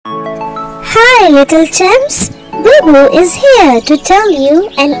Hi little chimps, Boo is here to tell you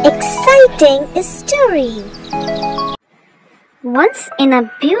an exciting story. Once in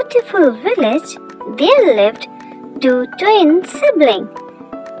a beautiful village, there lived two twin siblings,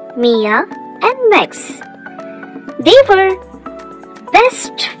 Mia and Max. They were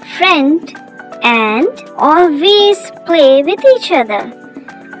best friends and always play with each other.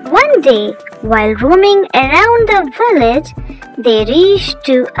 One day, while roaming around the village, they reached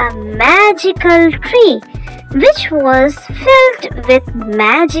to a magical tree which was filled with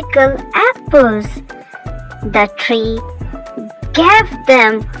magical apples. The tree gave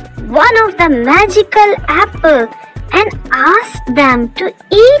them one of the magical apples and asked them to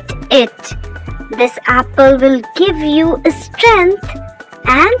eat it. This apple will give you strength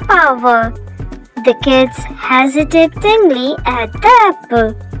and power. The kids hesitatingly ate the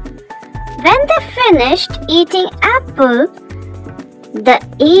apple. When they finished eating apple, the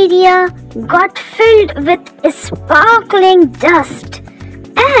area got filled with sparkling dust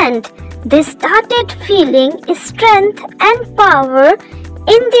and they started feeling strength and power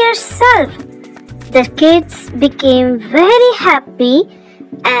in their self. The kids became very happy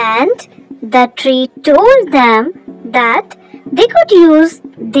and the tree told them that they could use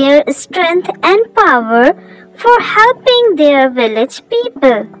their strength and power for helping their village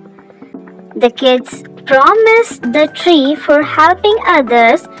people. The kids promised the tree for helping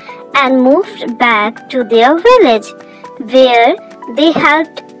others and moved back to their village, where they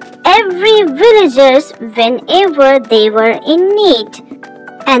helped every villagers whenever they were in need.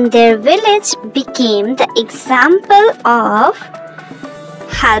 And their village became the example of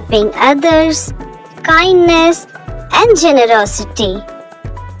helping others, kindness, and generosity.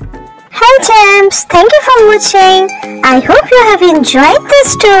 Hi champs, thank you for watching. I hope you have enjoyed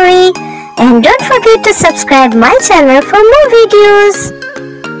this story. And don't forget to subscribe my channel for more videos.